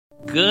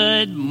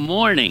Good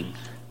morning.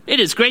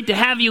 It is great to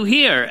have you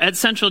here at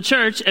Central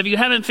Church. If you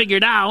haven't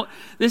figured out,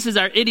 this is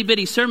our itty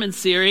bitty sermon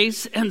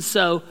series, and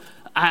so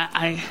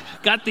I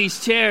got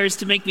these chairs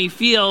to make me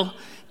feel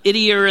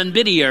ittier and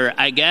bittier,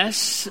 I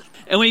guess.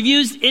 And we've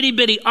used itty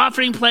bitty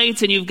offering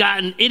plates, and you've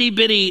gotten itty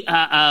bitty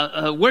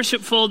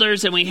worship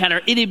folders, and we had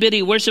our itty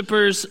bitty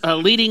worshipers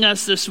leading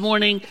us this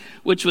morning,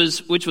 which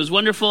was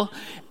wonderful.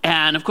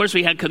 And of course,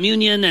 we had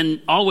communion,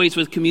 and always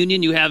with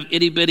communion, you have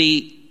itty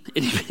bitty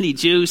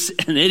juice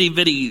and itty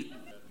bitty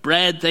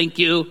bread. Thank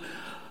you.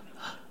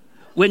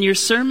 When your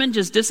sermon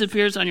just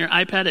disappears on your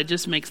iPad, it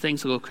just makes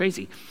things go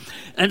crazy.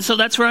 And so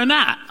that's where I'm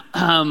at.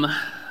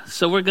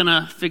 So we're going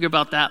to figure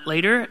about that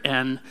later,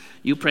 and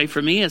you pray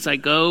for me as I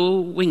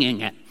go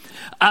winging it.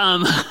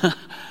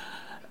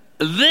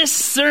 This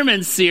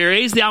sermon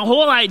series, the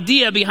whole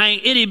idea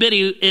behind itty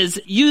bitty is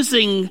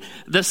using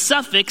the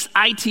suffix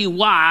ity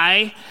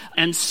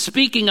and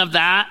speaking of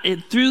that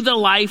through the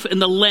life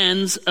and the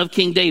lens of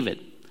King David.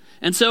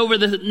 And so over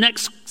the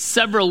next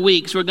several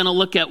weeks, we're going to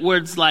look at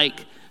words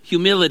like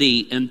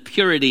humility and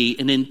purity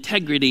and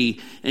integrity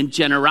and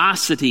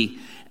generosity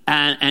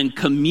and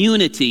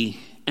community.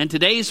 And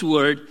today's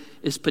word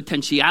is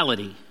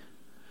potentiality.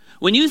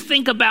 When you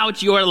think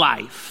about your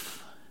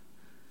life,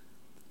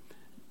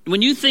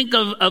 when you think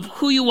of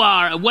who you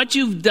are, of what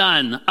you've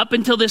done up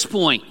until this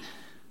point,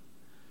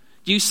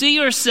 do you see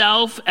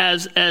yourself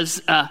as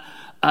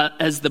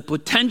the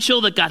potential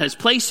that God has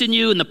placed in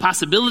you and the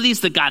possibilities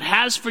that God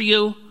has for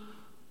you?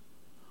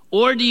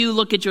 Or do you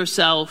look at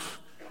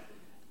yourself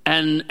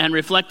and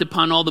reflect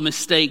upon all the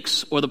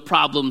mistakes or the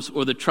problems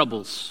or the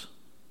troubles?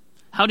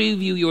 How do you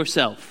view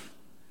yourself?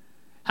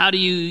 How do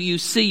you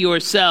see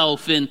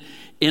yourself in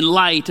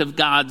light of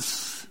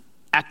God's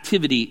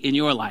activity in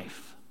your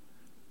life?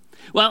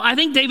 Well, I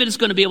think David is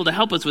going to be able to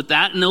help us with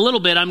that. In a little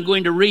bit, I'm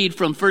going to read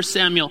from 1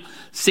 Samuel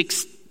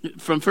 16.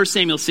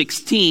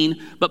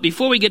 But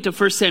before we get to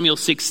 1 Samuel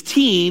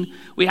 16,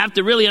 we have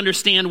to really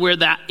understand where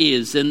that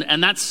is.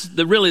 And that's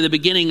really the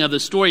beginning of the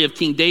story of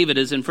King David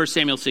is in 1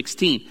 Samuel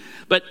 16.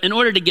 But in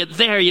order to get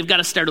there, you've got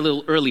to start a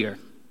little earlier.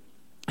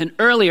 And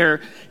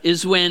earlier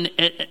is when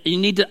you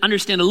need to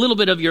understand a little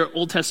bit of your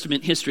Old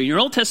Testament history. And your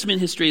Old Testament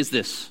history is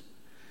this.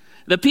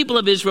 The people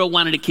of Israel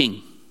wanted a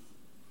king.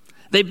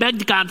 They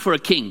begged God for a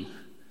king.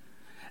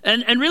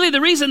 And really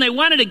the reason they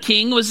wanted a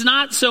king was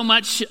not so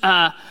much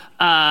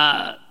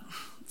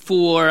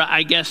for,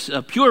 I guess,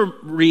 pure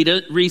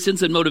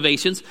reasons and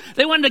motivations.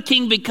 They wanted a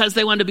king because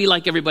they wanted to be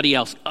like everybody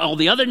else. All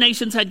the other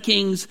nations had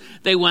kings.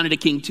 They wanted a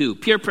king too.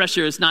 Peer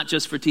pressure is not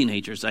just for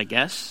teenagers, I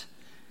guess.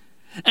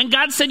 And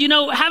God said,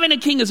 having a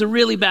king is a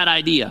really bad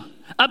idea.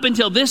 Up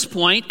until this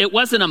point, it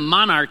wasn't a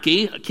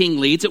monarchy, a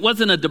king leads. It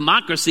wasn't a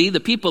democracy, the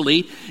people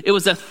lead. It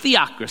was a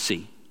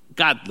theocracy,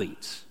 God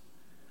leads.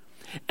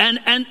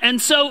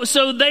 And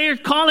so they're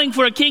calling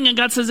for a king, and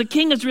God says a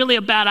king is really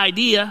a bad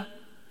idea.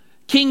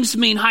 Kings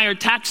mean higher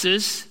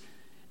taxes,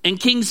 and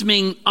kings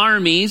mean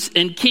armies,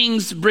 and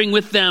kings bring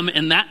with them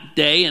in that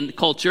day and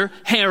culture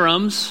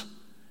harems,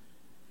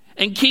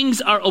 and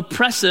kings are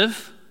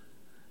oppressive.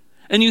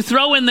 And you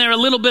throw in there a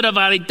little bit of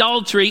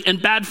idolatry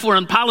and bad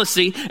foreign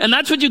policy, and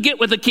that's what you get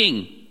with a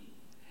king.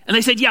 And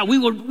they said, yeah, we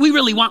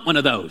really want one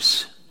of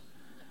those.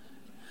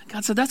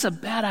 God said, that's a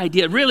bad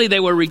idea. Really, they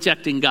were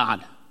rejecting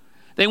God.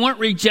 They weren't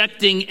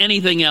rejecting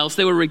anything else.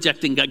 They were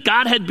rejecting God.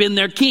 God had been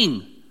their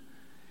king.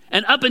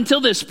 And up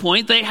until this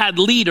point, they had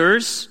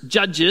leaders,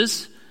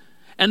 judges,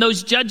 and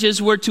those judges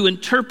were to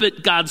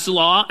interpret God's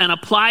law and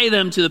apply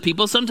them to the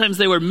people. Sometimes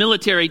they were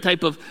military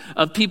type of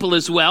people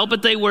as well,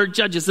 but they were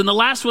judges. And the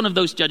last one of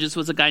those judges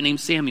was a guy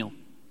named Samuel.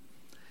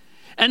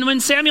 And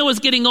when Samuel was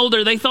getting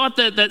older, they thought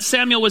that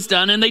Samuel was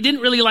done, and they didn't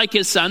really like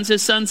his sons.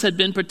 His sons had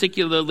been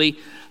particularly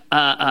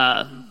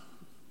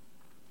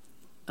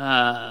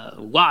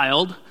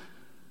wild.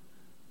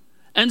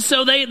 And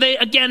so they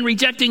again,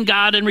 rejecting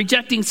God and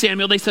rejecting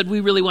Samuel, they said, we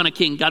really want a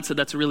king. God said,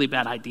 that's a really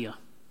bad idea.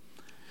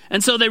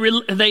 And so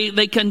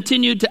they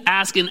continued to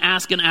ask and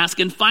ask and ask.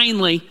 And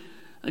finally,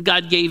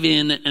 God gave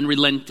in and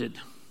relented.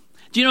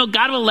 Do you know,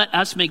 God will let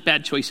us make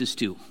bad choices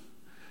too.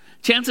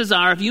 Chances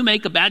are, if you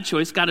make a bad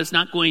choice, God is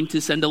not going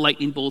to send a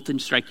lightning bolt and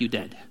strike you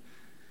dead.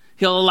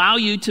 He'll allow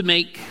you to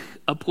make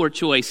a poor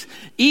choice,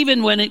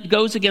 even when it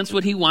goes against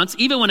what he wants,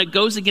 even when it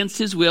goes against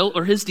his will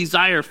or his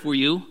desire for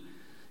you.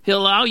 He'll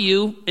allow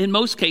you, in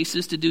most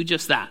cases, to do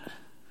just that.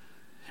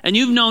 And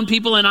you've known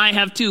people, and I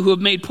have too, who have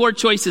made poor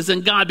choices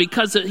in God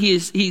because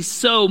he's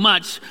so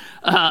much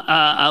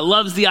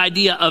loves the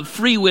idea of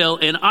free will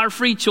and our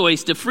free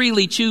choice to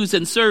freely choose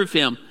and serve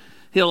him.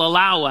 He'll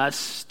allow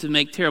us to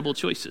make terrible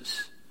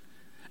choices.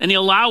 And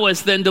he'll allow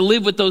us then to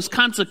live with those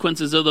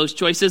consequences of those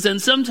choices.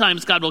 And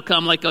sometimes God will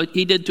come like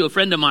he did to a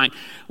friend of mine.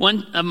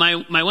 My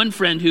one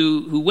friend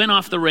who went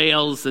off the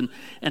rails and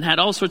had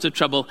all sorts of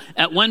trouble.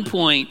 At one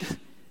point,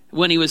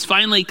 when he was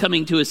finally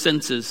coming to his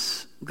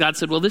senses, God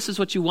said, well, this is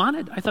what you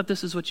wanted. I thought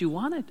this is what you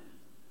wanted. He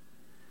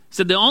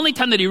said the only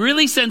time that he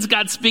really sensed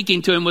God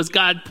speaking to him was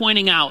God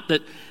pointing out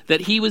that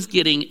he was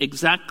getting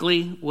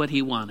exactly what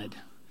he wanted.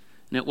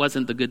 And it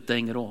wasn't the good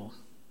thing at all.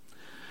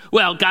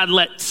 Well, God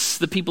lets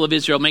the people of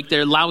Israel make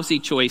their lousy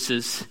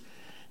choices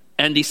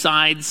and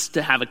decides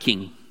to have a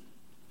king.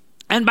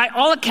 And by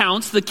all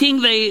accounts, the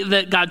king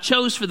that God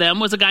chose for them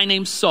was a guy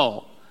named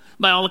Saul.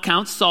 By all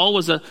accounts, Saul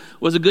was a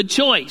good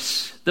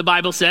choice. The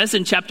Bible says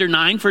in chapter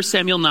 9, 1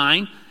 Samuel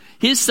 9,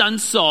 his son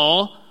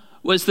Saul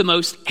was the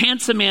most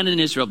handsome man in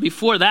Israel.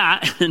 Before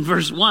that, in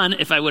verse 1,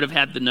 if I would have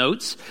had the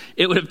notes,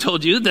 it would have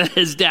told you that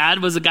his dad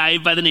was a guy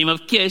by the name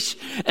of Kish,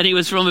 and he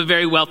was from a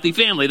very wealthy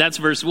family. That's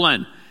verse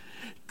 1.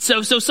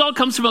 So Saul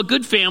comes from a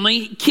good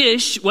family.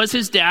 Kish was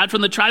his dad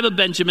from the tribe of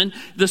Benjamin,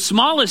 the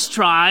smallest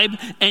tribe,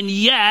 and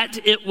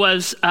yet it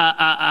was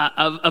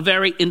a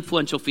very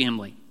influential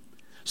family.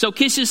 So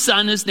Kish's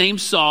son is named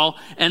Saul,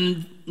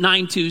 and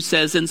 9:2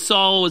 says, and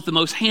Saul was the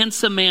most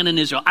handsome man in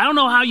Israel. I don't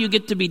know how you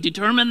get to be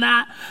determined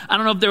that. I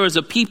don't know if there was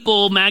a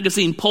People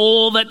magazine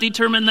poll that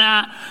determined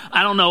that.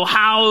 I don't know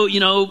how,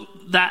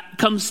 that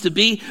comes to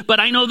be. But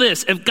I know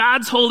this, if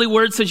God's holy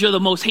word says you're the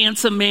most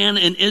handsome man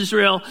in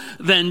Israel,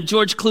 then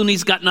George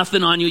Clooney's got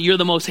nothing on you. You're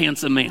the most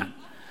handsome man.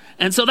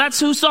 And so that's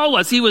who Saul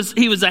was. He was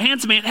a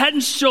handsome man, head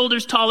and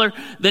shoulders taller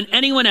than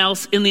anyone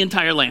else in the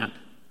entire land.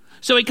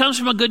 So he comes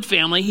from a good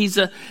family. He's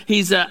a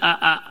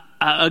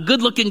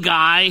good-looking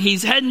guy.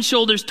 He's head and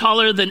shoulders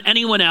taller than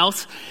anyone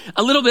else.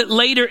 A little bit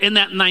later in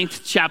that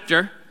 9th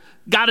chapter,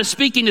 God is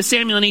speaking to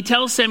Samuel, and he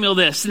tells Samuel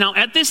this. Now,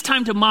 at this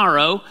time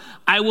tomorrow,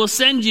 I will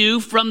send you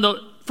from the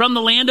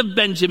land of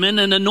Benjamin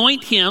and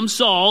anoint him,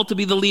 Saul, to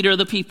be the leader of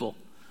the people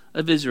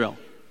of Israel.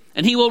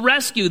 And he will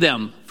rescue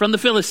them from the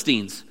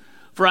Philistines.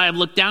 For I have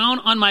looked down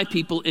on my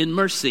people in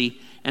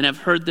mercy and have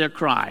heard their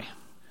cry.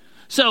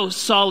 So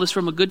Saul is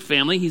from a good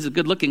family. He's a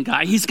good-looking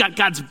guy. He's got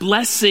God's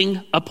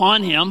blessing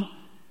upon him.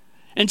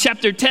 In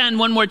chapter 10,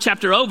 one more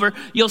chapter over,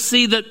 you'll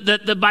see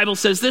that the Bible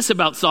says this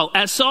about Saul.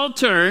 As Saul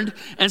turned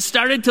and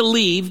started to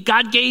leave,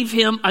 God gave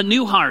him a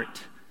new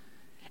heart.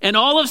 And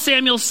all of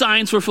Samuel's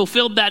signs were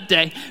fulfilled that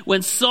day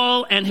when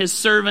Saul and his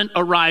servant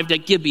arrived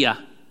at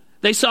Gibeah.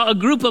 They saw a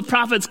group of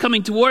prophets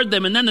coming toward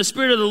them, and then the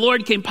Spirit of the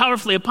Lord came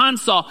powerfully upon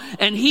Saul,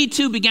 and he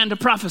too began to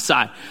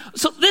prophesy.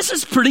 So this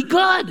is pretty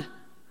good.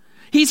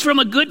 He's from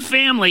a good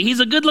family. He's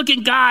a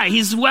good-looking guy.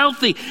 He's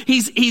wealthy.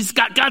 He's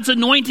got God's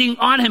anointing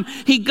on him.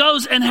 He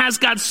goes and has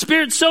God's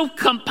Spirit so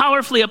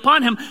powerfully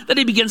upon him that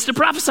he begins to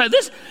prophesy.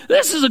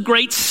 This is a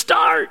great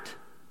start.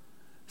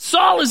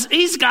 Saul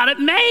he's got it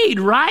made,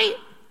 right?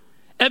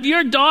 If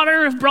your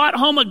daughter brought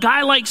home a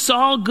guy like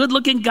Saul,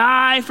 good-looking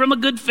guy from a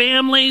good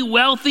family,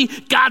 wealthy,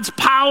 God's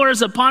power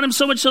is upon him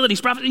so much so that he's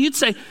prophesying, you'd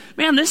say,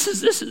 man, this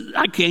is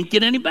I can't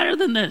get any better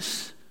than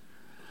this.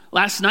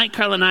 Last night,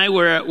 Carla and I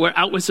were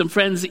out with some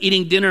friends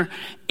eating dinner,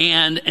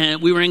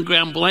 and we were in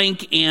Grand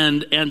Blanc,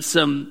 and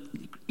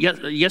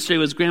yesterday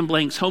was Grand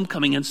Blanc's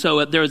homecoming, and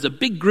so there was a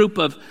big group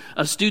of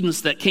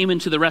students that came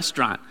into the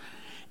restaurant.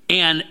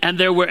 And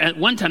there were, at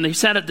one time, they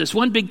sat at this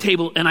one big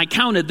table, and I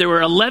counted, there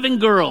were 11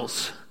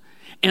 girls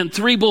and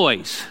 3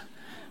 boys.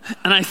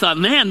 And I thought,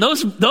 man,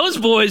 those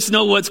boys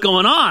know what's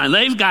going on.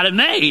 They've got it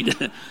made.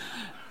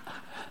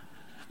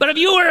 But if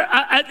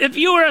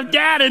you were a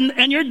dad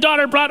and your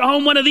daughter brought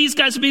home one of these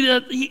guys,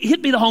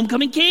 he'd be the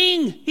homecoming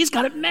king. He's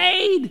got it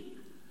made.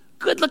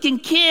 Good-looking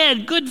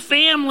kid, good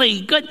family,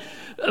 good,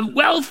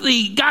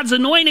 wealthy, God's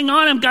anointing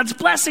on him, God's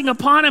blessing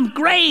upon him.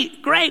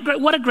 Great.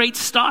 What a great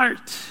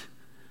start.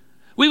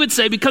 We would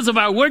say, because of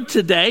our word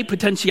today,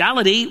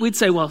 potentiality, we'd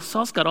say, well,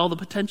 Saul's got all the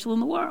potential in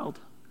the world.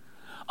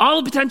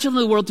 All the potential in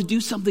the world to do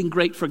something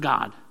great for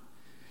God.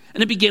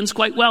 And it begins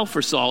quite well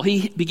for Saul.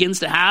 He begins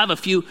to have a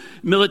few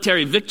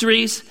military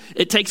victories.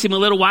 It takes him a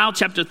little while.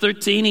 Chapter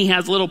 13, he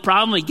has a little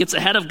problem. He gets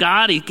ahead of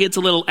God. He gets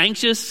a little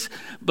anxious,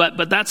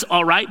 but that's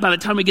all right. By the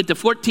time we get to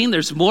 14,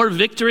 there's more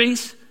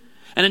victories.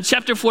 And in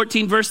chapter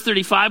 14, verse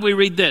 35, we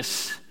read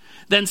this.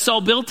 Then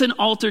Saul built an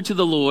altar to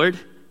the Lord.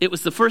 It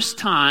was the first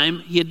time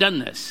he had done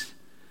this.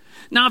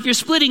 Now, if you're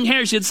splitting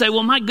hairs, you'd say,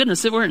 well, my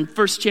goodness, we're in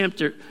 1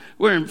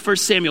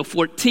 Samuel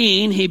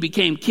 14. He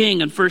became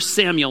king in 1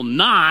 Samuel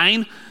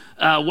 9.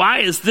 Why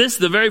is this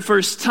the very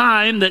first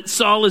time that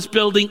Saul is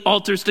building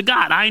altars to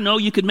God? I know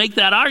you could make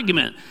that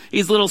argument.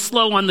 He's a little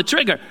slow on the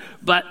trigger.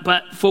 But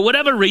for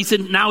whatever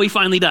reason, now he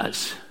finally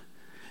does.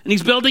 And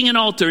he's building an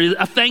altar,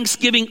 a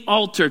thanksgiving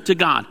altar to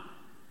God.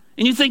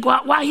 And you think, well,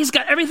 why? He's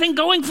got everything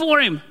going for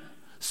him.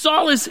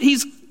 Saul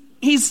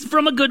he's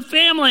from a good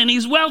family, and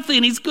he's wealthy,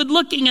 and he's good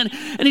looking, and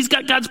he's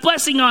got God's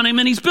blessing on him,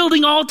 and he's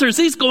building altars.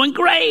 He's going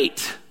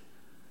great.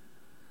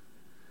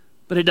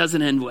 But it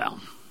doesn't end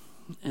well.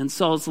 And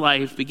Saul's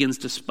life begins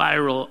to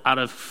spiral out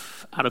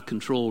of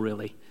control,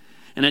 really.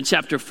 And in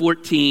chapter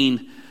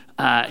 14,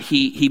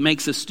 he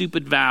makes a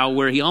stupid vow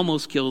where he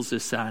almost kills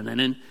his son.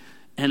 And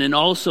then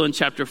also in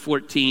chapter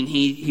 14,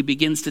 he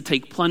begins to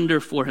take plunder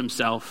for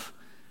himself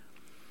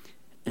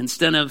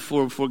instead of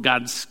for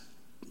God's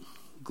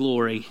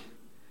glory.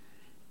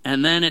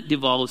 And then it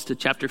devolves to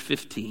chapter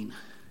 15.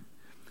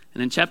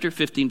 And in chapter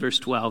 15, verse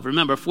 12,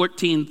 remember,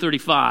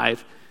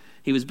 14:35,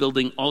 he was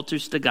building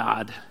altars to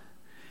God.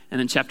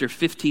 And in chapter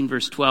 15,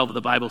 verse 12,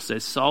 the Bible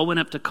says, Saul went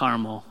up to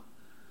Carmel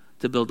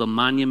to build a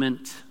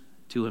monument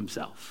to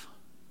himself.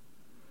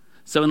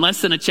 So in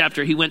less than a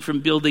chapter, he went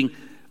from building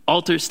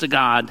altars to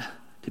God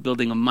to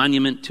building a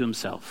monument to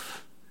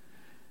himself.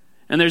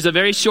 And there's a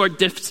very short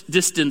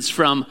distance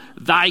from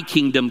thy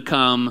kingdom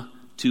come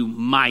to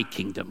my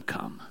kingdom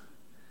come.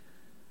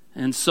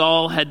 And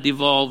Saul had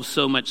devolved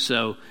so much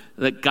so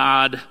that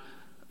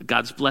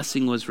God's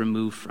blessing was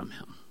removed from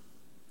him.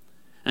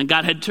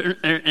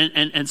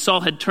 And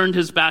Saul had turned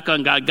his back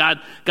on God.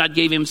 God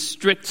gave him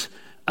strict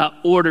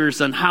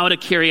orders on how to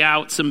carry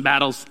out some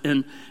battles.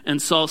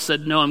 And Saul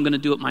said, no, I'm going to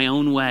do it my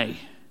own way.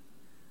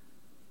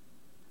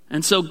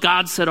 And so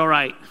God said, all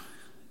right,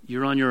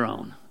 you're on your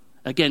own.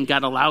 Again,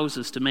 God allows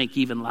us to make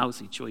even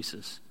lousy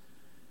choices.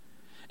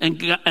 And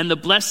the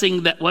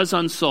blessing that was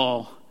on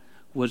Saul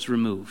was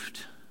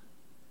removed.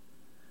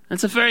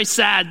 That's a very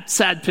sad,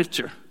 sad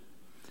picture.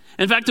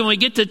 In fact, when we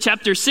get to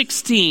chapter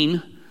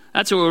 16,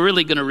 that's what we're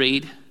really going to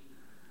read.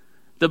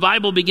 The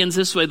Bible begins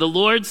this way. The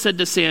Lord said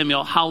to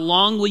Samuel, how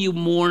long will you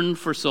mourn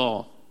for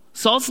Saul?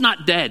 Saul's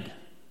not dead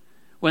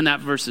when that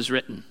verse is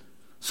written.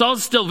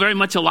 Saul's still very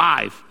much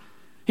alive.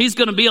 He's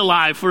going to be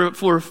alive for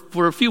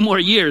a few more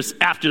years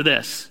after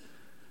this.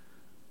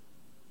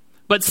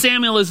 But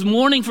Samuel is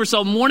mourning for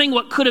Saul, mourning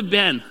what could have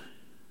been.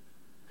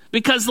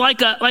 Because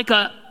like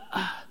a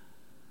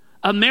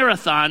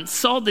marathon,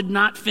 Saul did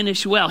not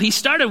finish well. He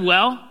started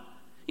well.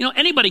 You know,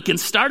 anybody can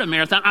start a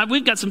marathon.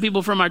 We've got some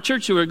people from our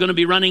church who are going to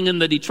be running in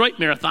the Detroit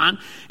Marathon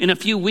in a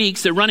few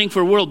weeks. They're running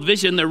for World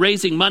Vision. They're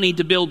raising money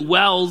to build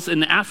wells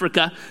in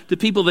Africa to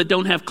people that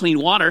don't have clean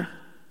water.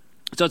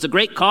 So it's a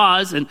great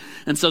cause. And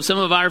so some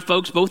of our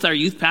folks, both our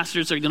youth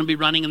pastors, are going to be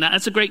running in that.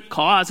 That's a great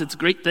cause. It's a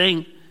great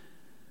thing.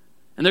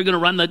 And they're going to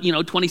run the,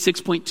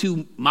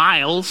 26.2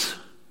 miles.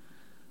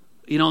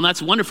 And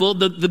that's wonderful.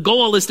 The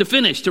goal is to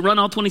finish, to run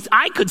all 20.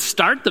 I could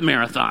start the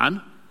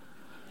marathon.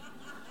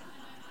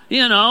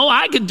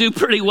 I could do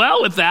pretty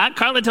well with that.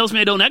 Carla tells me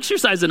I don't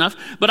exercise enough,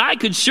 but I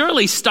could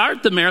surely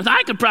start the marathon.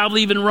 I could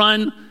probably even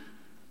run,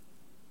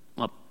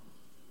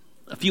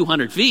 a few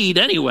hundred feet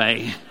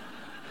anyway.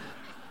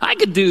 I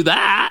could do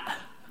that.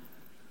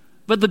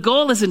 But the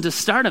goal isn't to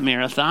start a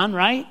marathon,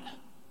 right?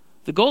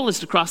 The goal is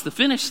to cross the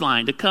finish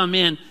line, to come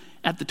in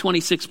at the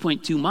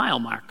 26.2 mile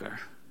marker.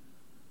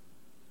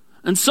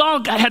 And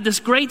Saul had this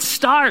great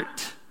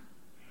start.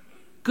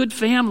 Good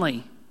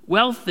family,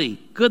 wealthy,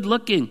 good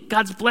looking,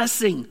 God's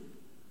blessing,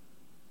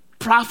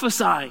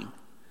 prophesying,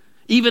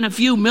 even a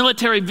few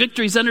military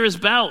victories under his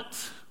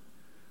belt.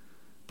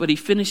 But he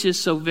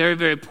finishes so very,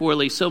 very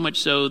poorly, so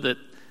much so that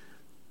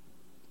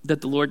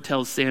the Lord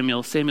tells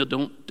Samuel,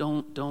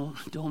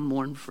 don't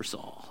mourn for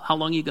Saul. How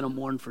long are you going to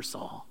mourn for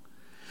Saul?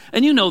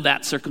 And you know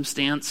that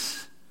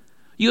circumstance.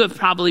 You have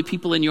probably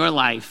people in your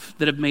life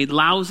that have made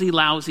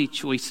lousy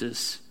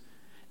choices,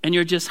 and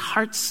you're just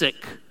heartsick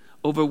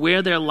over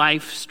where their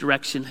life's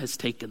direction has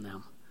taken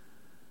them.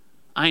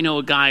 I know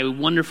a guy, a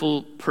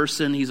wonderful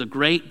person. He's a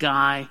great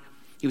guy.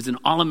 He was an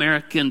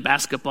All-American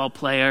basketball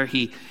player.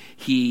 He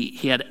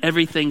had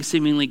everything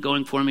seemingly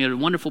going for him. He had a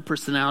wonderful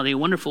personality, a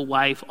wonderful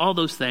wife, all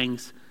those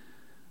things.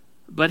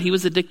 But he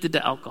was addicted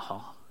to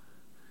alcohol.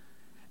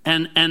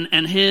 And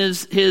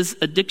his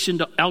addiction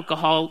to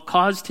alcohol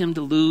caused him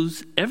to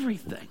lose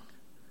everything.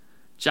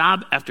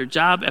 Job after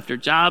job after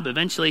job.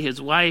 Eventually his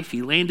wife,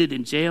 he landed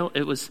in jail.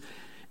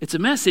 It's a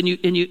mess, and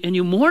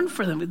you mourn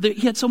for them.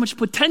 He had so much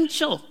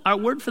potential, our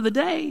word for the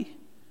day.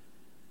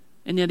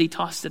 And yet he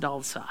tossed it all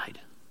aside.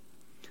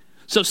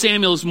 So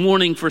Samuel's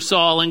mourning for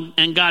Saul,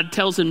 and God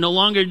tells him, no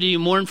longer do you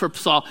mourn for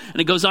Saul.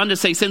 And it goes on to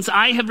say, since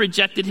I have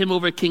rejected him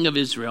over king of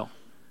Israel,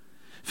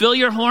 fill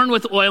your horn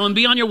with oil and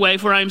be on your way,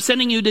 for I am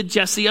sending you to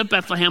Jesse of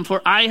Bethlehem,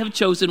 for I have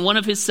chosen one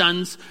of his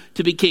sons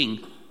to be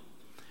king.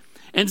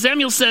 And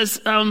Samuel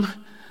says,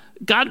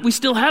 God, we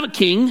still have a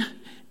king,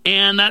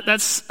 and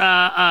that's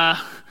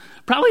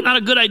probably not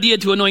a good idea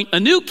to anoint a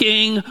new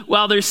king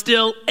while there's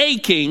still a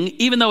king,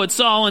 even though it's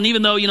Saul, and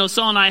even though,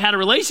 Saul and I had a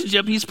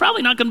relationship, he's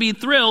probably not going to be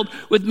thrilled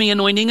with me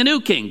anointing a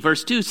new king.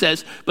 Verse 2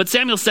 says, but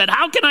Samuel said,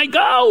 how can I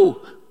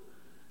go?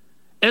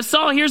 If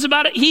Saul hears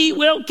about it, he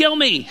will kill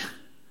me.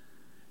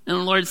 And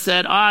the Lord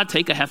said,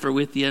 take a heifer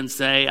with you and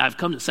say, I've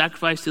come to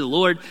sacrifice to the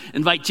Lord.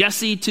 Invite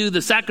Jesse to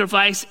the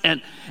sacrifice,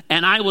 and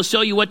I will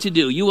show you what to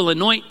do. You will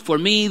anoint for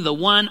me the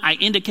one I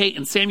indicate.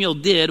 And Samuel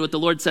did what the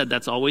Lord said.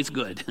 That's always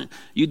good.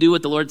 You do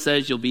what the Lord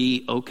says, you'll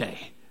be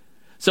okay.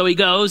 So he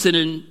goes, and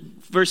in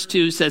verse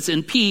 2 says,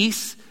 in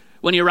peace,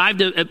 when he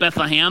arrived at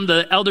Bethlehem,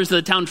 the elders of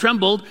the town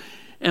trembled.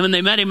 And when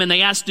they met him and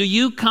they asked, do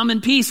you come in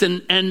peace?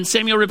 And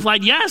Samuel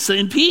replied, yes,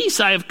 in peace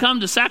I have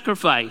come to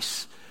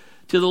sacrifice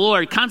to the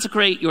Lord.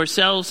 Consecrate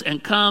yourselves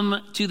and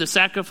come to the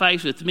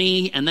sacrifice with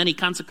me. And then he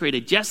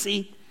consecrated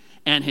Jesse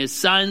and his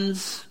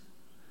sons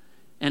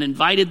and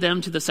invited them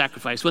to the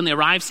sacrifice. When they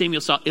arrived,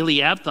 Samuel saw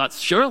Eliab, thought,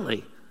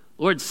 surely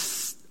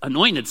Lord's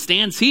anointed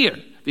stands here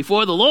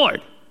before the Lord.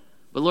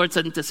 But the Lord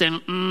said to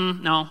Samuel,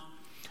 no,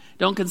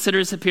 don't consider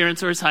his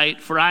appearance or his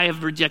height, for I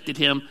have rejected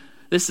him.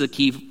 This is a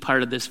key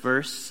part of this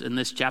verse in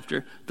this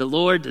chapter. The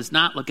Lord does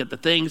not look at the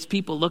things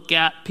people look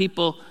at.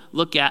 People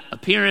look at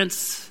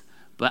appearance,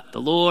 but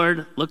the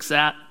Lord looks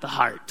at the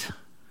heart.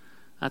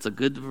 That's a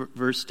good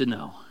verse to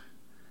know.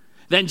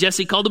 Then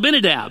Jesse called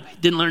Abinadab,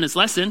 didn't learn his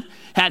lesson,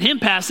 had him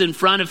pass in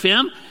front of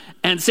him,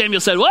 and Samuel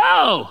said,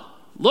 whoa,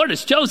 Lord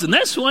has chosen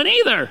this one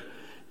either.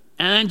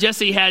 And then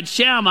Jesse had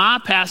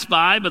Shammah pass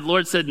by, but the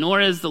Lord said, nor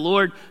has the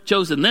Lord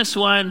chosen this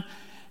one.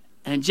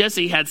 And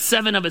Jesse had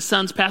 7 of his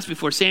sons pass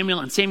before Samuel,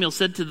 and Samuel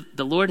said to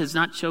the Lord has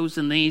not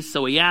chosen these.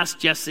 So he asked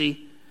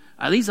Jesse,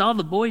 are these all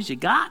the boys you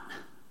got?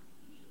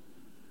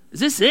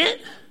 Is this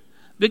it?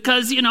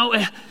 Because,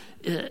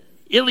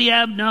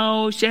 Eliab,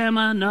 no.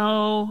 Shammah,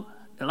 no.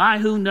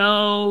 Elihu,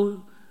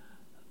 no.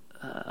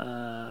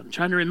 I'm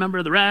trying to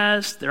remember the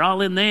rest. They're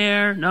all in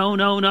there.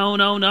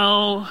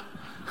 No.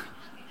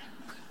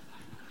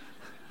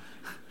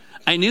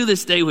 I knew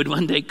this day would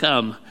one day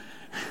come.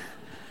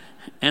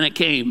 And it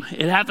came.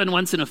 It happened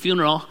once in a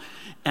funeral.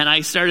 And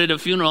I started a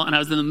funeral, and I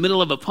was in the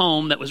middle of a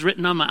poem that was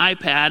written on my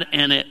iPad,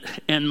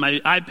 and my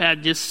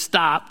iPad just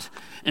stopped.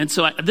 And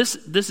so this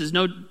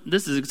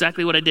is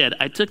exactly what I did.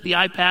 I took the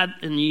iPad,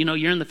 and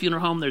you're in the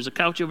funeral home. There's a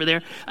couch over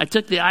there. I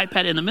took the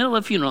iPad in the middle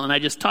of the funeral, and I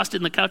just tossed it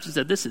in the couch and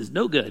said, "This is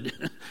no good."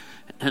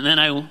 And then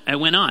I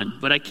went on,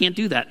 but I can't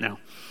do that now.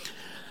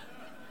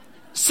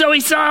 So he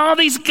saw all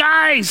these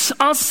guys,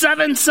 all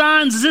 7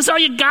 sons. Is this all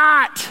you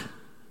got?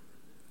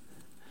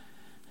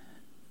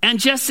 And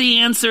Jesse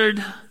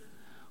answered,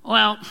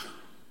 well,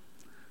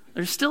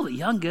 they're still the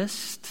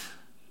youngest.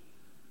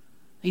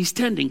 He's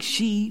tending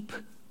sheep.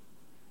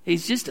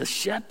 He's just a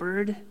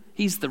shepherd.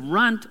 He's the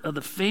runt of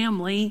the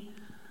family.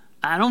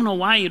 I don't know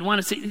why you'd want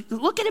to say,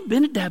 look at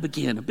Abinadab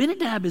again.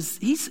 Abinadab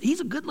he's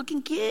a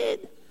good-looking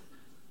kid.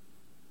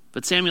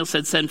 But Samuel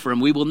said, send for him.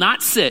 We will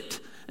not sit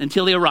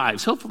until he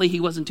arrives. Hopefully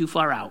he wasn't too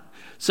far out.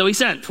 So he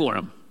sent for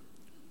him.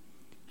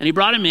 And he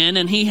brought him in,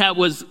 and he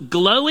was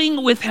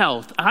glowing with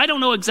health. I don't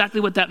know exactly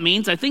what that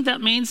means. I think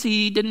that means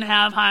he didn't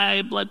have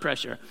high blood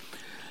pressure.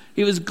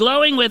 He was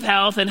glowing with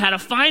health and had a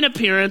fine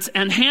appearance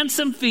and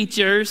handsome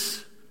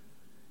features.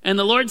 And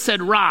the Lord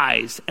said,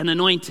 rise and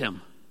anoint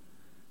him,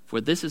 for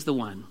this is the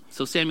one.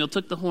 So Samuel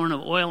took the horn of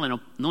oil and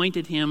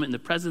anointed him in the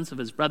presence of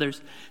his brothers.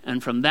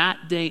 And from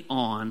that day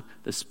on,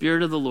 the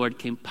Spirit of the Lord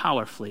came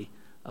powerfully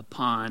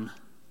upon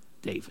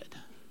David,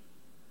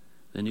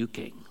 the new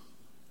king.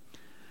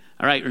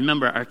 All right,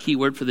 remember, our key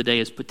word for the day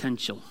is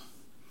potential.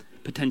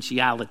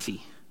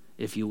 Potentiality,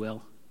 if you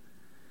will.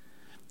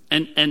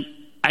 And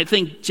I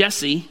think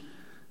Jesse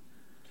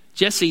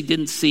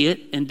didn't see it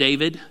in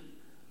David.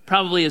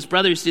 Probably his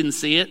brothers didn't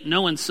see it.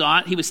 No one saw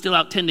it. He was still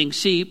out tending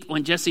sheep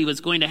when Jesse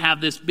was going to have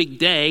this big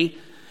day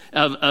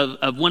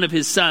of one of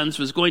his sons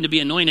was going to be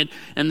anointed.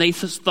 And they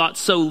thought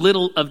so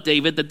little of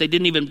David that they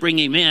didn't even bring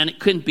him in. It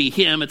couldn't be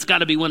him. It's got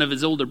to be one of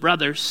his older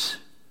brothers.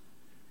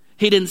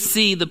 He didn't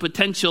see the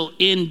potential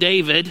in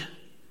David.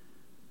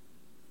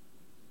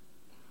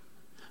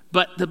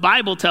 But the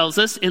Bible tells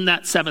us in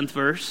that 7th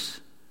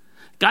verse,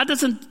 God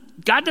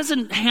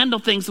doesn't handle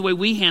things the way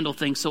we handle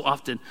things so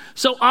often.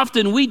 So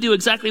often we do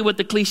exactly what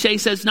the cliche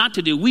says not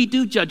to do. We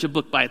do judge a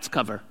book by its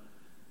cover.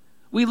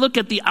 We look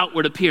at the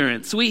outward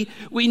appearance. We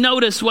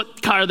notice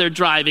what car they're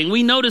driving.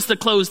 We notice the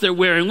clothes they're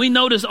wearing. We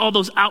notice all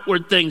those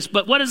outward things.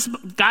 But what does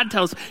God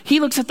tell us? He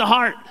looks at the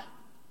heart.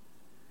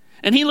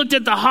 And he looked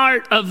at the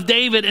heart of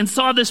David and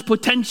saw this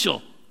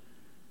potential.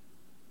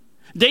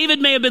 David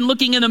may have been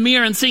looking in the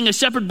mirror and seeing a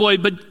shepherd boy,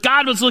 but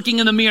God was looking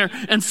in the mirror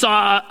and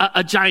saw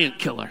a giant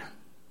killer.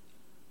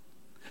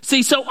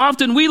 See, so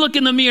often we look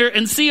in the mirror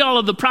and see all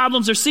of the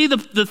problems or see the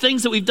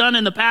things that we've done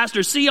in the past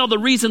or see all the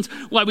reasons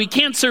why we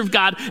can't serve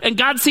God, and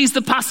God sees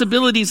the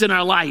possibilities in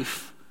our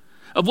life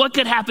of what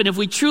could happen if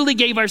we truly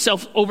gave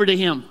ourselves over to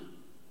him.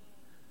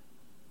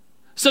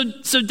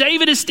 So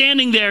David is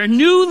standing there,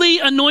 newly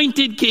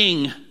anointed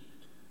king.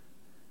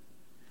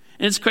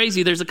 And it's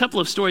crazy. There's a couple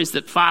of stories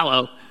that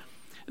follow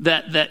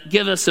that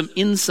give us some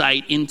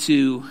insight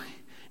into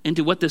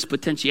what this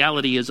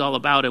potentiality is all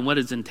about and what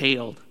is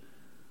entailed.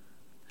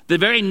 The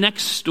very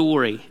next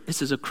story,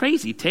 this is a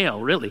crazy tale,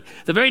 really.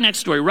 The very next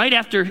story, right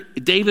after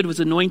David was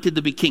anointed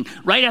to be king,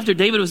 right after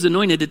David was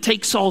anointed to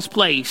take Saul's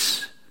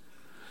place,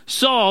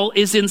 Saul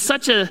is in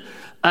such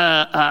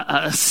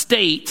a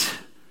state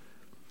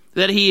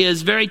that he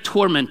is very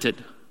tormented.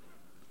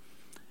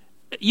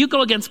 You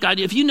go against God.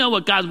 If you know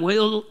what God's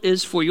will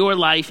is for your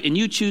life and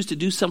you choose to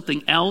do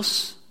something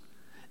else,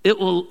 it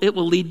will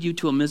lead you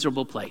to a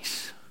miserable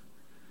place.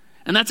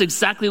 And that's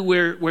exactly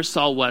where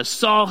Saul was.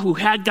 Saul, who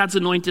had God's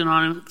anointing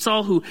on him,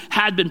 Saul, who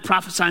had been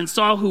prophesying,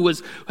 Saul, who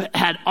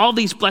had all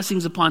these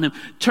blessings upon him,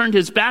 turned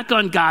his back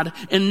on God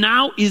and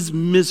now is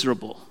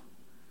miserable.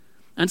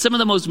 And some of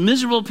the most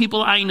miserable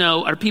people I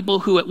know are people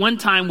who at one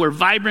time were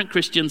vibrant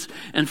Christians,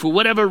 and for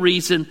whatever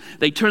reason,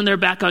 they turned their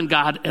back on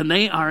God and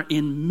they are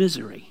in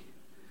misery.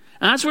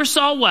 And that's where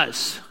Saul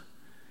was.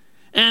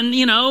 And,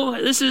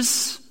 this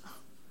is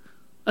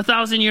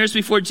 1,000 years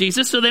before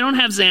Jesus, so they don't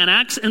have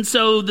Xanax. And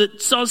so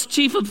Saul's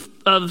chief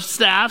of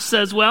staff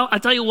says, well, I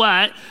tell you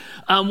what,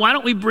 why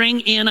don't we bring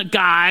in a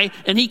guy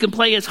and he can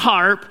play his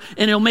harp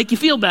and it'll make you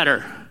feel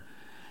better.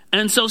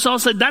 And so Saul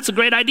said, that's a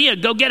great idea.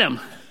 Go get him.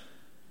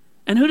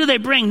 And who do they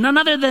bring? None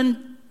other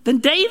than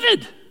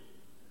David.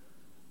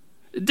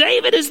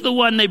 David is the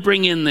one they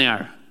bring in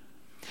there.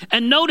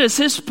 And notice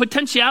his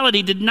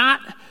potentiality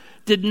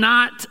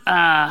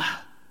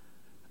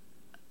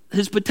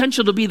his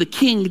potential to be the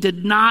king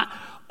did not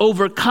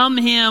overcome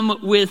him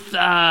with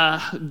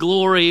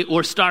glory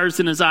or stars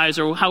in his eyes,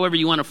 or however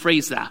you want to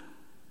phrase that.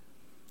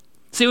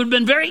 See, it would have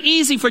been very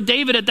easy for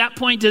David at that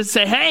point to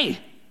say, hey,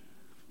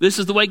 this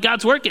is the way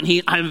God's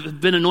working. I've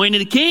been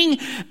anointed a king,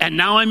 and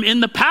now I'm in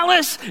the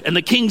palace, and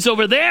the king's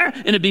over there,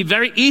 and it'd be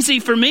very easy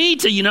for me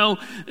to,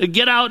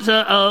 get out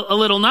a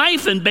little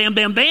knife, and bam,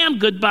 bam, bam,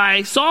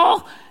 goodbye,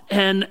 Saul,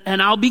 and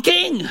I'll be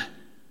king.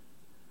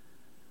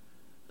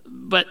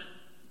 But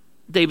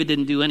David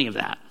didn't do any of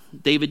that.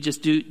 David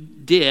just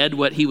did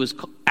what he was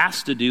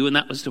asked to do, and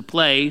that was to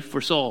play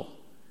for Saul.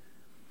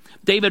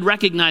 David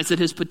recognized that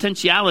his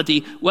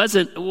potentiality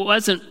wasn't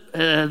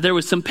there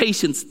was some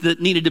patience that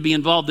needed to be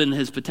involved in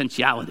his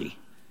potentiality.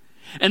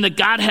 And that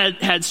God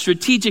had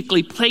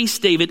strategically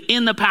placed David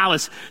in the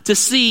palace to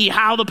see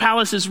how the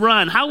palace is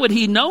run. How would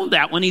he know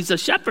that when he's a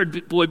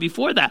shepherd boy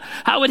before that?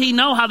 How would he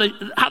know how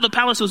the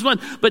palace was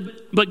run?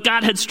 But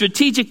God had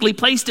strategically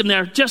placed him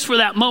there just for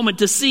that moment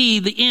to see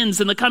the ins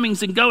and the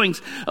comings and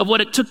goings of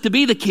what it took to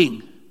be the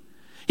king.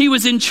 He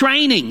was in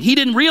training. He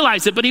didn't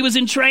realize it, but he was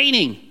in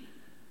training.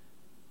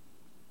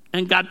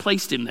 And God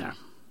placed him there.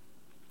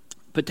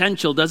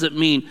 Potential doesn't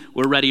mean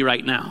we're ready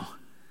right now.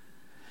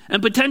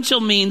 And potential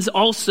means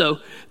also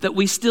that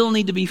we still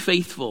need to be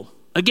faithful.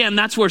 Again,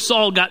 that's where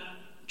Saul got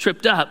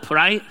tripped up,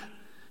 right?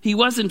 He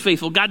wasn't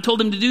faithful. God told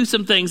him to do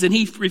some things, and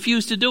he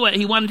refused to do it.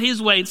 He wanted his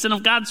way instead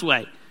of God's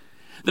way.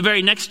 The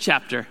very next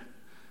chapter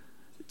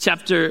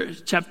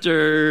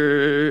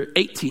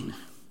 18,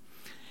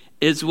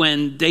 is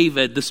when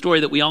David, the story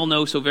that we all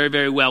know so very,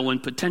 very well, when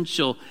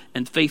potential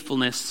and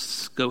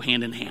faithfulness go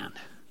hand in hand.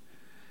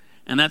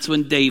 And that's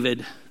when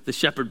David, the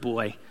shepherd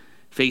boy,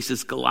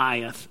 faces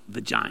Goliath,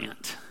 the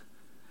giant.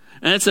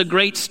 And it's a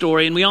great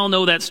story, and we all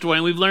know that story,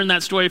 and we've learned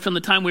that story from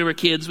the time we were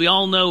kids. We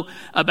all know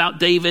about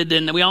David,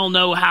 and we all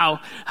know how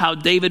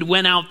David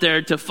went out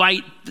there to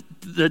fight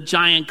the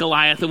giant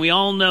Goliath, and we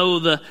all know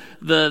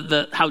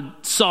the how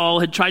Saul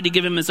had tried to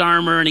give him his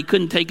armor, and he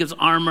couldn't take his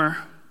armor.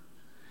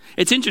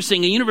 It's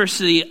interesting, the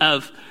University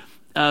of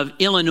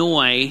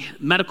Illinois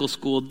Medical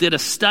School did a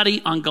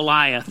study on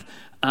Goliath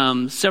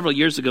several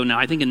years ago now,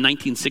 I think in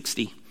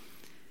 1960.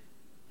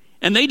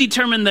 And they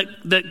determined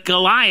that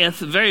Goliath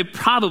very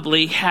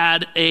probably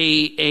had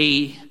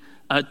a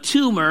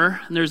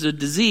tumor, and there's a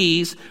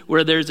disease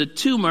where there's a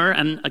tumor,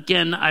 and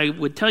again, I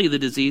would tell you the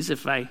disease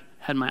if I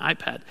had my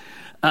iPad.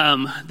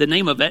 The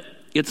name of it,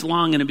 it's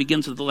long and it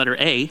begins with the letter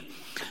A,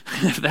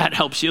 if that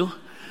helps you.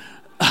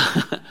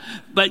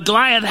 But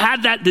Goliath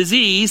had that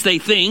disease, they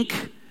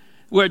think,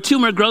 where a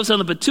tumor grows on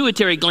the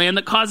pituitary gland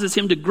that causes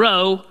him to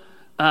grow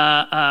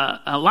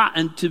a lot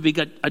and to be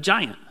a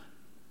giant.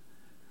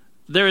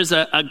 There is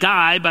a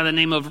guy by the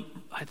name of,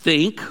 I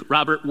think,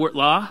 Robert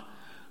Wortlaw,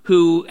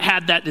 who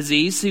had that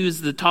disease. He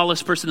was the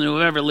tallest person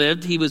who ever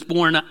lived. He was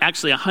born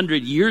actually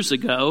 100 years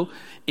ago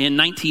in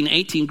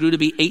 1918, grew to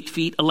be 8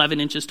 feet, 11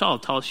 inches tall,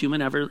 tallest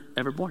human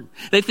ever born.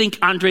 They think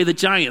Andre the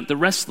Giant, the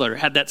wrestler,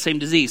 had that same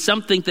disease.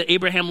 Some think that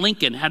Abraham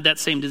Lincoln had that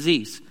same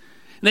disease.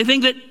 And they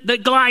think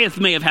that Goliath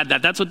may have had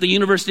that. That's what the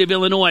University of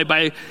Illinois,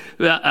 by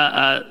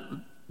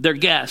their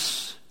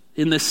guess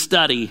in this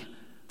study,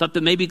 thought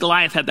that maybe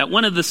Goliath had that.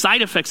 One of the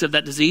side effects of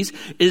that disease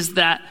is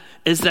that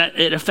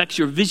it affects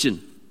your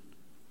vision.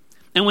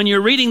 And when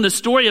you're reading the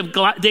story of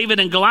David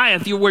and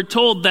Goliath, you were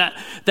told that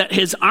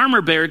his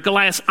armor bearer,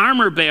 Goliath's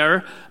armor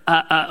bearer,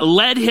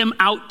 led him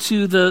out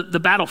to the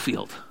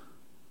battlefield.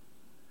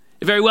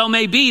 It very well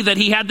may be that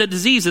he had the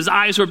disease. His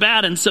eyes were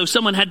bad, and so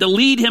someone had to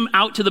lead him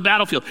out to the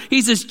battlefield.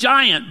 He's this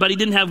giant, but he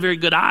didn't have very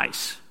good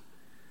eyes.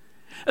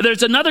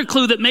 There's another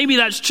clue that maybe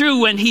that's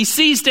true when he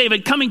sees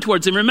David coming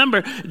towards him.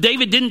 Remember,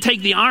 David didn't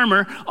take the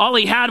armor. All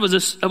he had was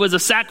a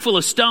sack full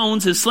of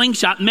stones, his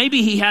slingshot.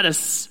 Maybe he had a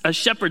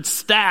shepherd's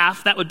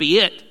staff. That would be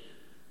it.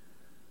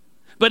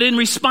 But in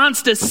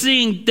response to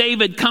seeing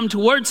David come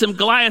towards him,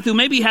 Goliath, who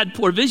maybe had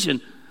poor vision,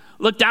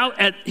 looked out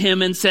at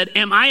him and said,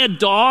 "Am I a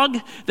dog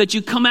that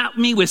you come at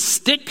me with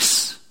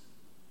sticks?"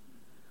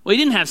 Well, he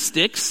didn't have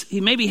sticks.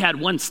 He maybe had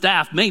one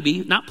staff,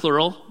 maybe, not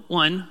plural,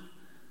 one.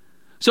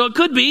 So it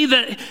could be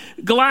that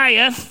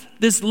Goliath,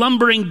 this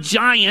lumbering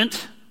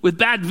giant with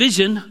bad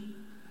vision,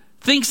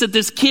 thinks that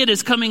this kid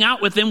is coming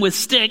out with him with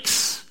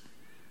sticks,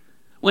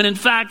 when in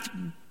fact,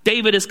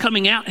 David is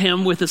coming at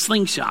him with a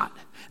slingshot.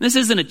 And this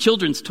isn't a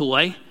children's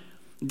toy.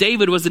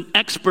 David was an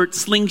expert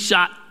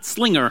slingshot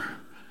slinger.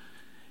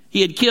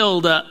 He had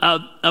killed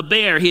a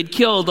bear. He had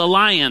killed a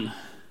lion.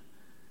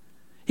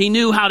 He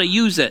knew how to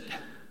use it.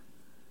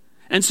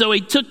 And so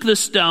he took the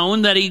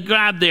stone that he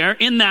grabbed there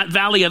in that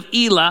valley of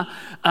Elah.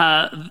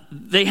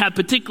 They had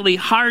particularly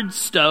hard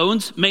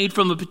stones made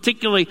from a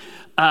particularly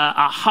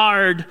a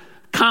hard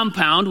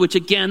compound, which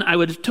again, I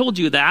would have told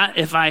you that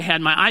if I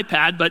had my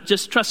iPad, but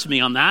just trust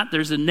me on that.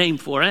 There's a name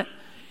for it.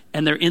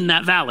 And they're in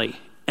that valley.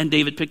 And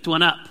David picked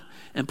one up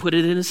and put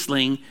it in a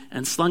sling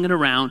and slung it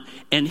around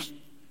and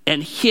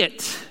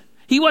hit.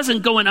 He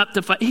wasn't going up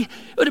to fight. It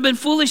would have been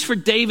foolish for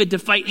David to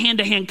fight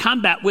hand-to-hand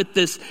combat with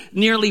this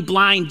nearly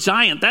blind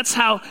giant. That's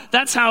how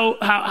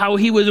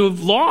he would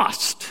have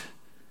lost.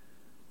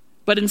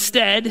 But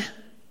instead,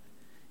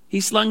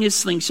 he slung his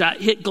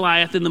slingshot, hit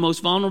Goliath in the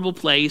most vulnerable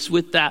place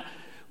with that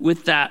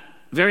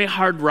very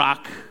hard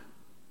rock.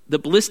 The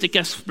ballistic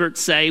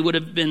experts say would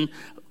have been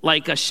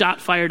like a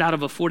shot fired out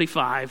of a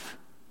 .45.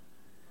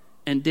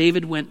 And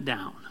David went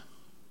down.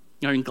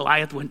 And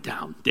Goliath went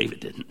down.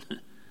 David didn't.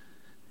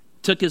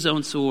 Took his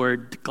own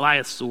sword,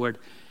 Goliath's sword,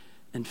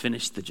 and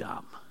finished the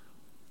job.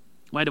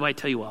 Why do I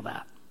tell you all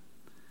that?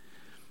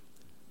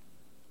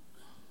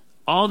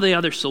 All the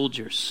other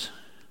soldiers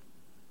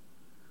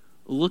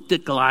looked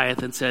at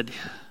Goliath and said,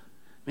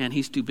 man,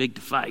 he's too big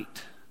to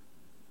fight.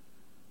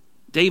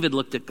 David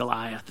looked at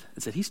Goliath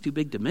and said, he's too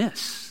big to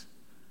miss.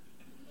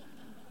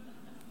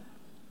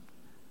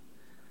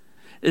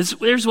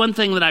 There's one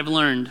thing that I've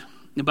learned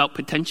about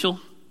potential.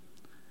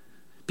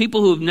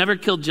 People who have never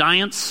killed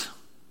giants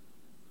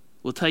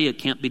will tell you it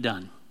can't be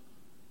done.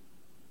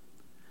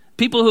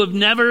 People who have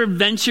never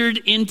ventured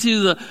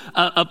into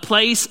a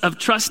place of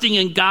trusting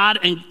in God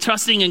and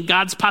trusting in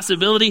God's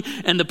possibility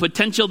and the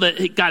potential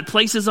that God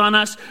places on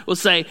us will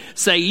say,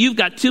 you've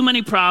got too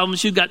many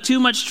problems, you've got too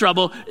much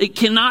trouble, it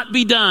cannot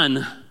be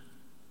done.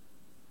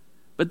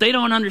 But they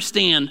don't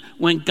understand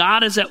when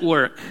God is at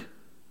work,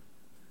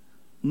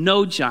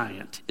 no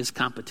giant is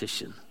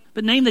competition.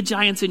 But name the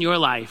giants in your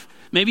life.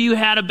 Maybe you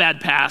had a bad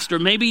past, or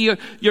maybe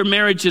your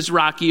marriage is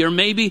rocky, or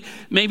maybe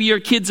your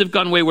kids have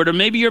gone wayward, or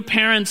maybe your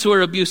parents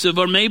were abusive,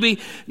 or maybe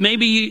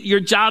your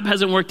job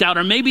hasn't worked out,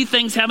 or maybe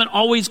things haven't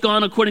always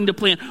gone according to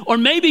plan, or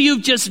maybe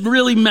you've just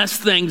really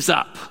messed things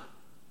up.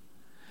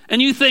 And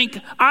you think,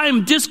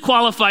 I'm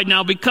disqualified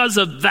now because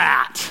of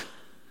that.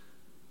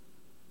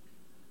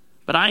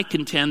 But I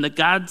contend that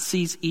God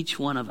sees each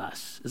one of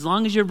us. As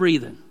long as you're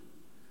breathing,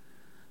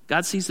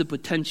 God sees the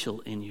potential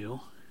in you.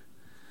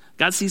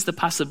 God sees the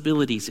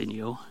possibilities in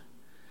you.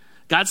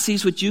 God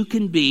sees what you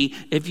can be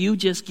if you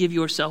just give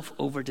yourself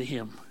over to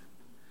him.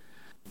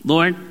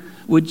 Lord,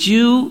 would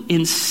you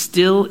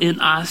instill in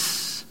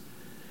us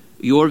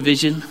your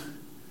vision?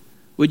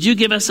 Would you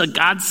give us a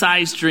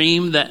God-sized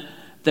dream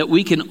that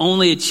we can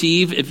only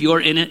achieve if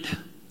you're in it?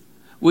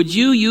 Would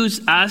you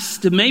use us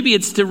to, maybe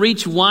it's to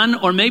reach one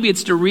or maybe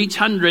it's to reach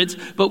hundreds,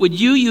 but would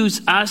you use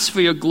us for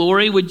your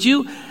glory? Would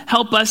you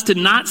help us to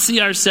not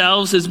see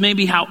ourselves as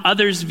maybe how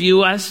others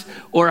view us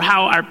or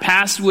how our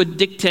past would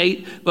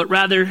dictate, but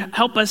rather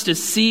help us to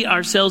see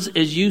ourselves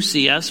as you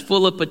see us,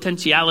 full of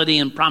potentiality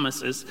and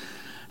promises.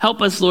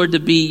 Help us, Lord, to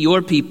be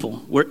your people,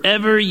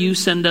 wherever you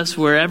send us,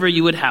 wherever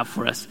you would have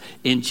for us.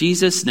 In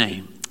Jesus'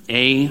 name,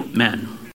 amen.